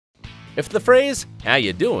If the phrase, "How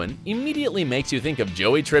you doing?" immediately makes you think of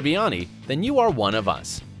Joey Tribbiani, then you are one of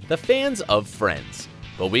us, the fans of Friends.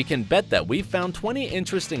 But we can bet that we've found 20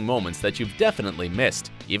 interesting moments that you've definitely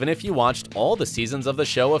missed, even if you watched all the seasons of the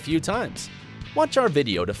show a few times. Watch our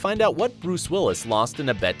video to find out what Bruce Willis lost in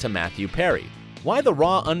a bet to Matthew Perry, why the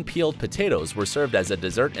raw unpeeled potatoes were served as a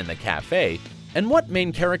dessert in the cafe, and what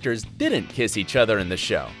main characters didn't kiss each other in the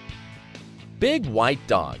show. Big White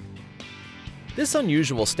Dog. This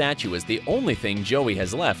unusual statue is the only thing Joey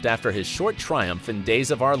has left after his short triumph in Days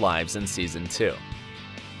of Our Lives in Season 2.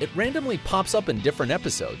 It randomly pops up in different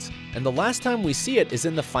episodes, and the last time we see it is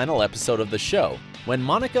in the final episode of the show, when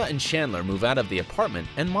Monica and Chandler move out of the apartment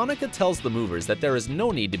and Monica tells the movers that there is no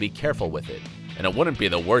need to be careful with it, and it wouldn't be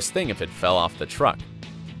the worst thing if it fell off the truck.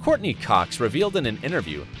 Courtney Cox revealed in an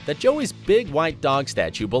interview that Joey's big white dog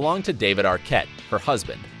statue belonged to David Arquette, her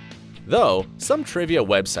husband. Though, some trivia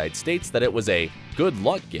website states that it was a good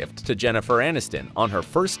luck gift to Jennifer Aniston on her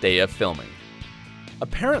first day of filming.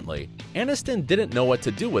 Apparently, Aniston didn't know what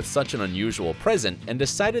to do with such an unusual present and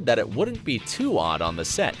decided that it wouldn't be too odd on the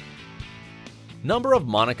set. Number of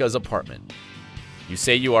Monica's apartment. You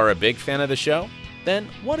say you are a big fan of the show? Then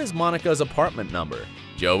what is Monica's apartment number?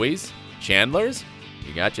 Joey's? Chandler's?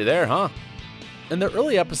 You got you there, huh? In the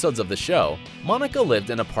early episodes of the show, Monica lived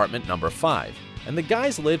in apartment number 5, and the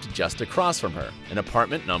guys lived just across from her, in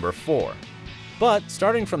apartment number 4. But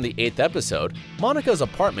starting from the 8th episode, Monica's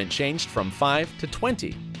apartment changed from 5 to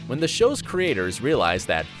 20, when the show's creators realized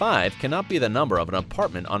that 5 cannot be the number of an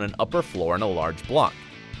apartment on an upper floor in a large block.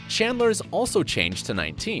 Chandler's also changed to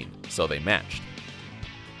 19, so they matched.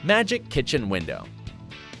 Magic kitchen window.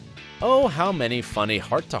 Oh, how many funny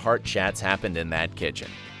heart-to-heart chats happened in that kitchen.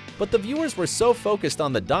 But the viewers were so focused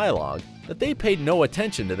on the dialogue that they paid no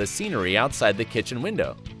attention to the scenery outside the kitchen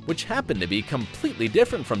window, which happened to be completely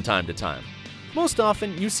different from time to time. Most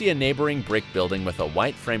often, you see a neighboring brick building with a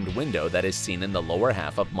white-framed window that is seen in the lower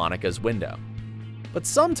half of Monica's window. But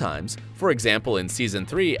sometimes, for example in Season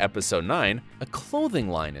 3, Episode 9, a clothing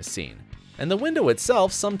line is seen, and the window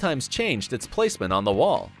itself sometimes changed its placement on the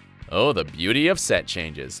wall. Oh, the beauty of set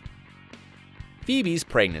changes. Phoebe's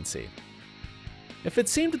pregnancy. If it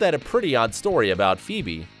seemed that a pretty odd story about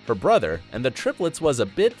Phoebe, her brother, and the triplets was a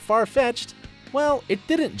bit far-fetched, well, it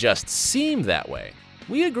didn't just seem that way.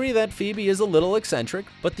 We agree that Phoebe is a little eccentric,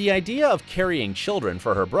 but the idea of carrying children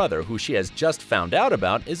for her brother who she has just found out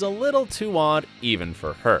about is a little too odd even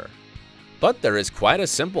for her. But there is quite a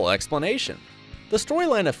simple explanation. The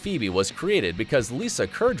storyline of Phoebe was created because Lisa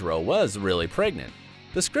Kudrow was really pregnant.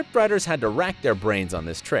 The scriptwriters had to rack their brains on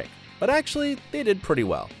this trick, but actually they did pretty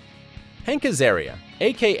well. Hank Azaria,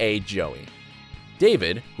 aka Joey.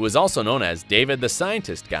 David, who is also known as David the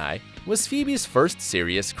Scientist Guy, was Phoebe's first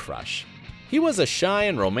serious crush. He was a shy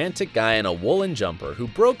and romantic guy in a woolen jumper who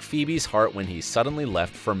broke Phoebe's heart when he suddenly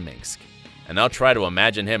left for Minsk. And now try to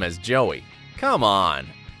imagine him as Joey. Come on!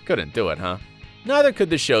 Couldn't do it, huh? Neither could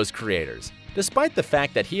the show's creators, despite the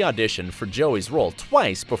fact that he auditioned for Joey's role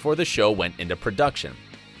twice before the show went into production.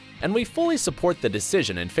 And we fully support the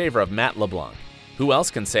decision in favor of Matt LeBlanc. Who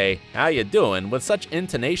else can say, "How you doing?" with such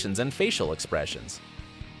intonations and facial expressions?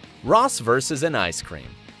 Ross versus an ice cream.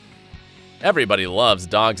 Everybody loves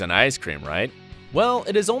dogs and ice cream, right? Well,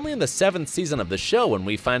 it is only in the 7th season of the show when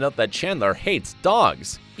we find out that Chandler hates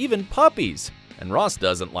dogs, even puppies, and Ross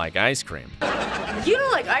doesn't like ice cream. You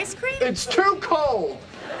don't like ice cream? It's too cold!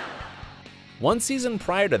 One season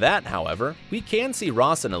prior to that, however, we can see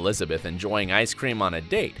Ross and Elizabeth enjoying ice cream on a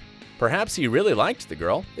date. Perhaps he really liked the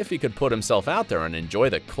girl, if he could put himself out there and enjoy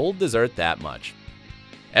the cold dessert that much.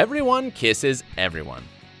 Everyone kisses everyone.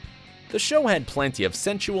 The show had plenty of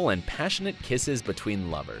sensual and passionate kisses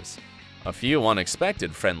between lovers. A few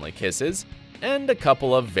unexpected friendly kisses, and a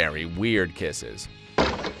couple of very weird kisses.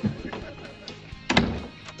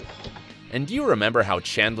 And do you remember how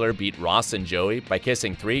Chandler beat Ross and Joey by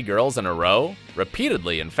kissing 3 girls in a row?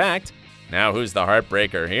 Repeatedly, in fact. Now who's the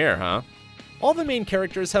heartbreaker here, huh? All the main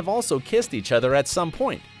characters have also kissed each other at some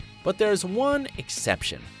point, but there's one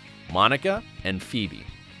exception: Monica and Phoebe.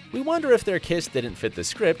 We wonder if their kiss didn't fit the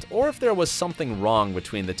script or if there was something wrong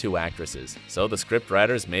between the two actresses, so the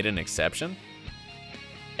scriptwriters made an exception?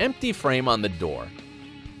 Empty frame on the door.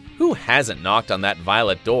 Who hasn't knocked on that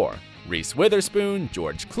violet door? Reese Witherspoon,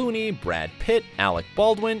 George Clooney, Brad Pitt, Alec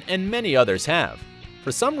Baldwin, and many others have.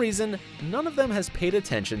 For some reason, none of them has paid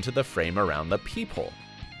attention to the frame around the peephole.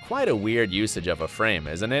 Quite a weird usage of a frame,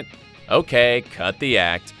 isn't it? Okay, cut the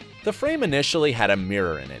act. The frame initially had a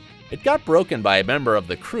mirror in it. It got broken by a member of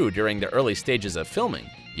the crew during the early stages of filming,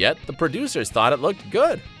 yet the producers thought it looked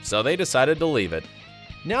good, so they decided to leave it.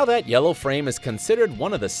 Now that yellow frame is considered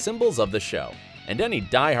one of the symbols of the show. and any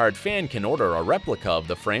die-hard fan can order a replica of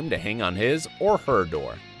the frame to hang on his or her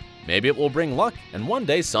door. Maybe it will bring luck, and one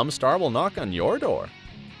day some star will knock on your door.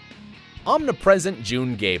 Omnipresent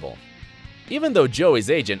June Gable. Even though Joey's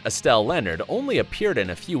agent, Estelle Leonard, only appeared in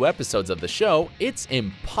a few episodes of the show, it's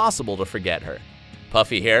impossible to forget her.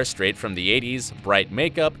 Puffy hair straight from the 80s, bright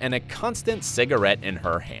makeup, and a constant cigarette in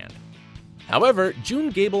her hand. However, June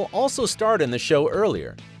Gable also starred in the show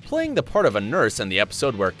earlier, playing the part of a nurse in the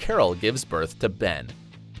episode where Carol gives birth to Ben.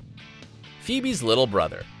 Phoebe's little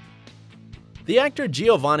brother. The actor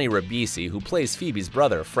Giovanni Ribisi, who plays Phoebe's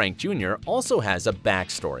brother, Frank Jr., also has a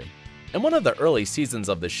backstory. In one of the early seasons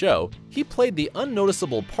of the show, he played the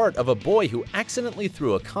unnoticeable part of a boy who accidentally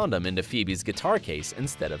threw a condom into Phoebe's guitar case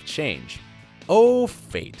instead of change. Oh,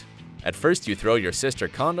 fate. At first you throw your sister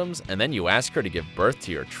condoms, and then you ask her to give birth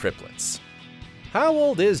to your triplets. How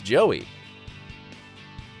old is Joey?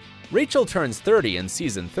 Rachel turns 30 in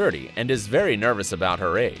season 30 and is very nervous about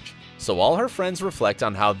her age, so all her friends reflect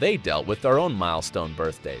on how they dealt with their own milestone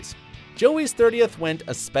birthdays. Joey's 30th went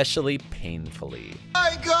especially painfully.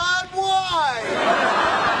 My God, why?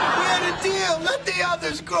 We had a deal. Let the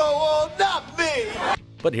others grow old, not me.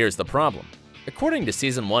 But here's the problem. According to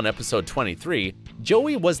season 1, episode 23,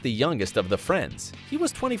 Joey was the youngest of the friends. He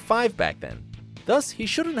was 25 back then. Thus, he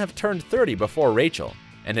shouldn't have turned 30 before Rachel,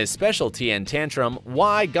 and his specialty and tantrum,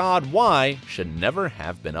 "Why, God, why?" should never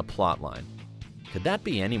have been a plotline. Could that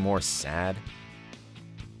be any more sad?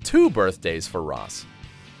 2 birthdays for Ross.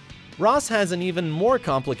 Ross has an even more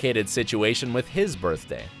complicated situation with his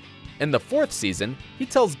birthday. In the 4th season, he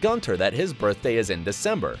tells Gunter that his birthday is in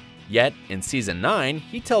December, yet in season 9,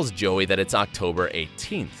 he tells Joey that it's October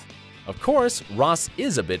 18th. Of course, Ross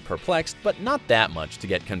is a bit perplexed, but not that much to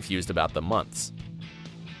get confused about the months.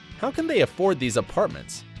 How can they afford these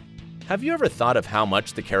apartments? Have you ever thought of how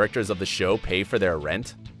much the characters of the show pay for their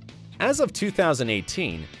rent? As of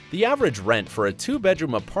 2018, the average rent for a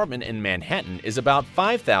 2-bedroom apartment in Manhattan is about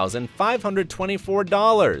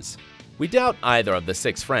 $5,524. We doubt either of the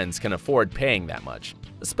 6 friends can afford paying that much,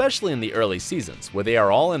 especially in the early seasons where they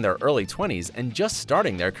are all in their early 20s and just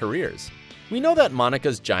starting their careers. We know that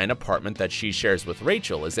Monica's giant apartment that she shares with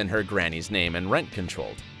Rachel is in her granny's name and rent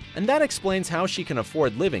controlled, and that explains how she can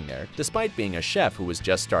afford living there despite being a chef who was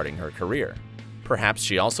just starting her career. Perhaps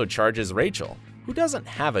she also charges Rachel, who doesn't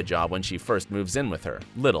have a job when she first moves in with her,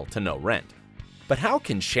 little to no rent. But how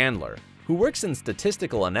can Chandler, who works in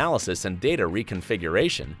statistical analysis and data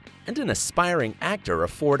reconfiguration, and an aspiring actor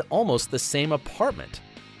afford almost the same apartment?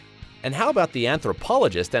 And how about the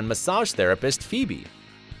anthropologist and massage therapist Phoebe?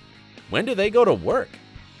 When do they go to work?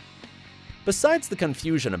 Besides the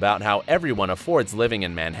confusion about how everyone affords living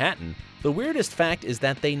in Manhattan, the weirdest fact is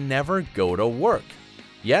that they never go to work.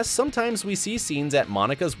 Yes, sometimes we see scenes at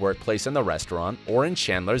Monica's workplace in the restaurant or in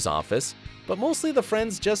Chandler's office, but mostly the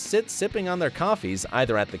friends just sit sipping on their coffees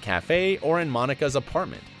either at the cafe or in Monica's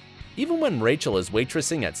apartment. Even when Rachel is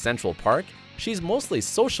waitressing at Central Park, she's mostly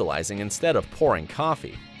socializing instead of pouring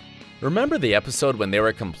coffee. Remember the episode when they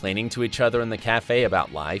were complaining to each other in the cafe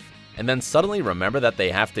about life, and then suddenly remember that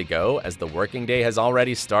they have to go as the working day has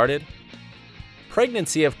already started?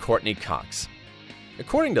 Pregnancy of Courtney Cox.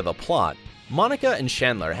 According to the plot, Monica and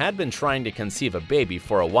Chandler had been trying to conceive a baby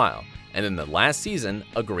for a while, and in the last season,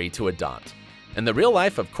 agreed to adopt. In the real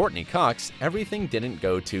life of Courtney Cox, everything didn't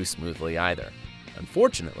go too smoothly either.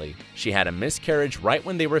 Unfortunately, she had a miscarriage right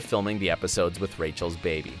when they were filming the episodes with Rachel's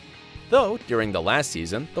baby. Though, during the last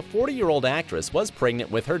season, the 40-year-old actress was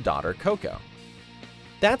pregnant with her daughter Coco.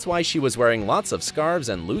 That's why she was wearing lots of scarves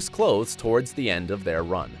and loose clothes towards the end of their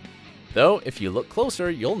run. Though, if you look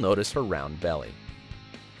closer, you'll notice her round belly.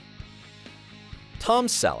 Tom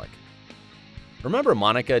Selleck. Remember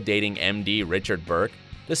Monica dating MD Richard Burke?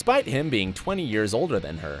 Despite him being 20 years older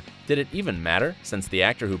than her, did it even matter since the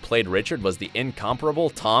actor who played Richard was the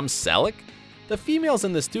incomparable Tom Selleck? The females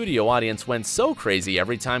in the studio audience went so crazy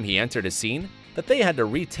every time he entered a scene that they had to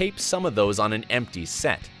retape some of those on an empty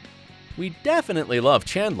set. We definitely love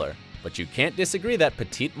Chandler, but you can't disagree that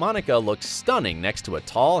petite Monica looks stunning next to a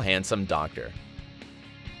tall, handsome doctor.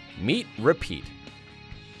 Meet, repeat.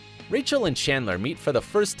 Rachel and Chandler meet for the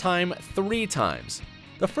first time 3 times.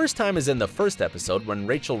 The first time is in the first episode when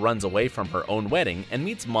Rachel runs away from her own wedding and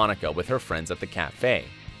meets Monica with her friends at the cafe.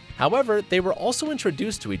 However, they were also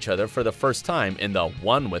introduced to each other for the first time in the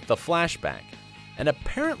one with the flashback. And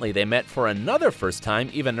apparently they met for another first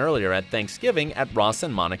time even earlier at Thanksgiving at Ross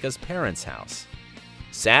and Monica's parents' house.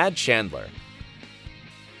 Sad Chandler.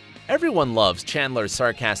 Everyone loves Chandler's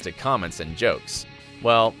sarcastic comments and jokes.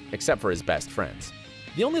 Well, except for his best friends.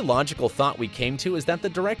 The only logical thought we came to is that the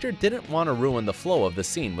director didn't want to ruin the flow of the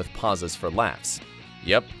scene with pauses for laughs.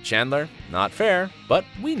 Yep, Chandler, not fair, but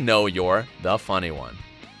we know you're the funny one.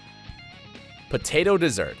 Potato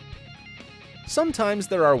dessert. Sometimes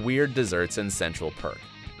there are weird desserts in Central Perk.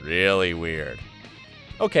 Really weird.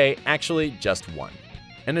 Okay, actually just one.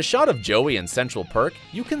 In a shot of Joey in Central Perk,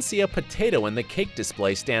 you can see a potato in the cake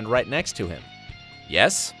display stand right next to him.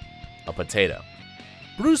 Yes, a potato.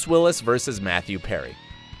 Bruce Willis versus Matthew Perry.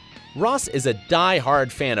 Ross is a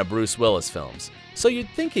die-hard fan of Bruce Willis films, so you'd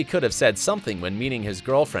think he could have said something when meeting his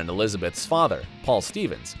girlfriend Elizabeth's father, Paul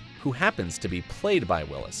Stevens, who happens to be played by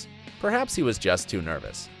Willis. Perhaps he was just too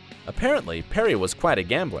nervous. Apparently, Perry was quite a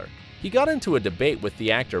gambler. He got into a debate with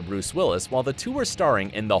the actor Bruce Willis while the two were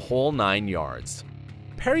starring in The Whole 9 Yards.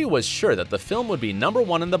 Perry was sure that the film would be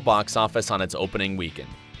 #1 in the box office on its opening weekend,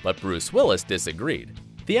 but Bruce Willis disagreed.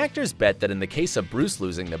 The actors bet that in the case of Bruce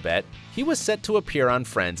losing the bet, he was set to appear on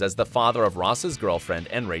Friends as the father of Ross's girlfriend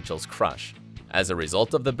and Rachel's crush. As a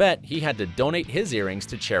result of the bet, he had to donate his earrings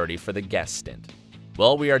to charity for the guest stint.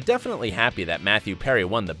 Well, we are definitely happy that Matthew Perry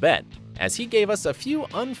won the bet, as he gave us a few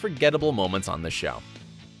unforgettable moments on the show.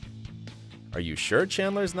 Are you sure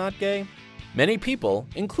Chandler's not gay? Many people,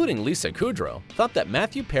 including Lisa Kudrow, thought that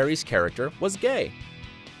Matthew Perry's character was gay.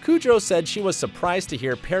 Kudrow said she was surprised to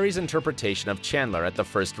hear Perry's interpretation of Chandler at the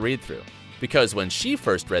first read-through, because when she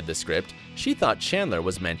first read the script, she thought Chandler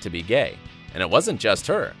was meant to be gay. And it wasn't just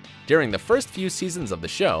her. During the first few seasons of the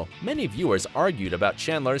show, many viewers argued about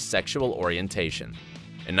Chandler's sexual orientation.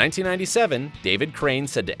 In 1997, David Crane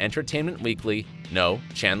said to Entertainment Weekly, "No,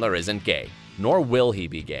 Chandler isn't gay, nor will he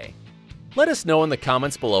be gay." Let us know in the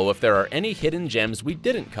comments below if there are any hidden gems we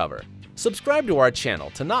didn't cover. Subscribe to our channel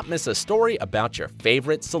to not miss a story about your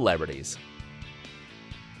favorite celebrities.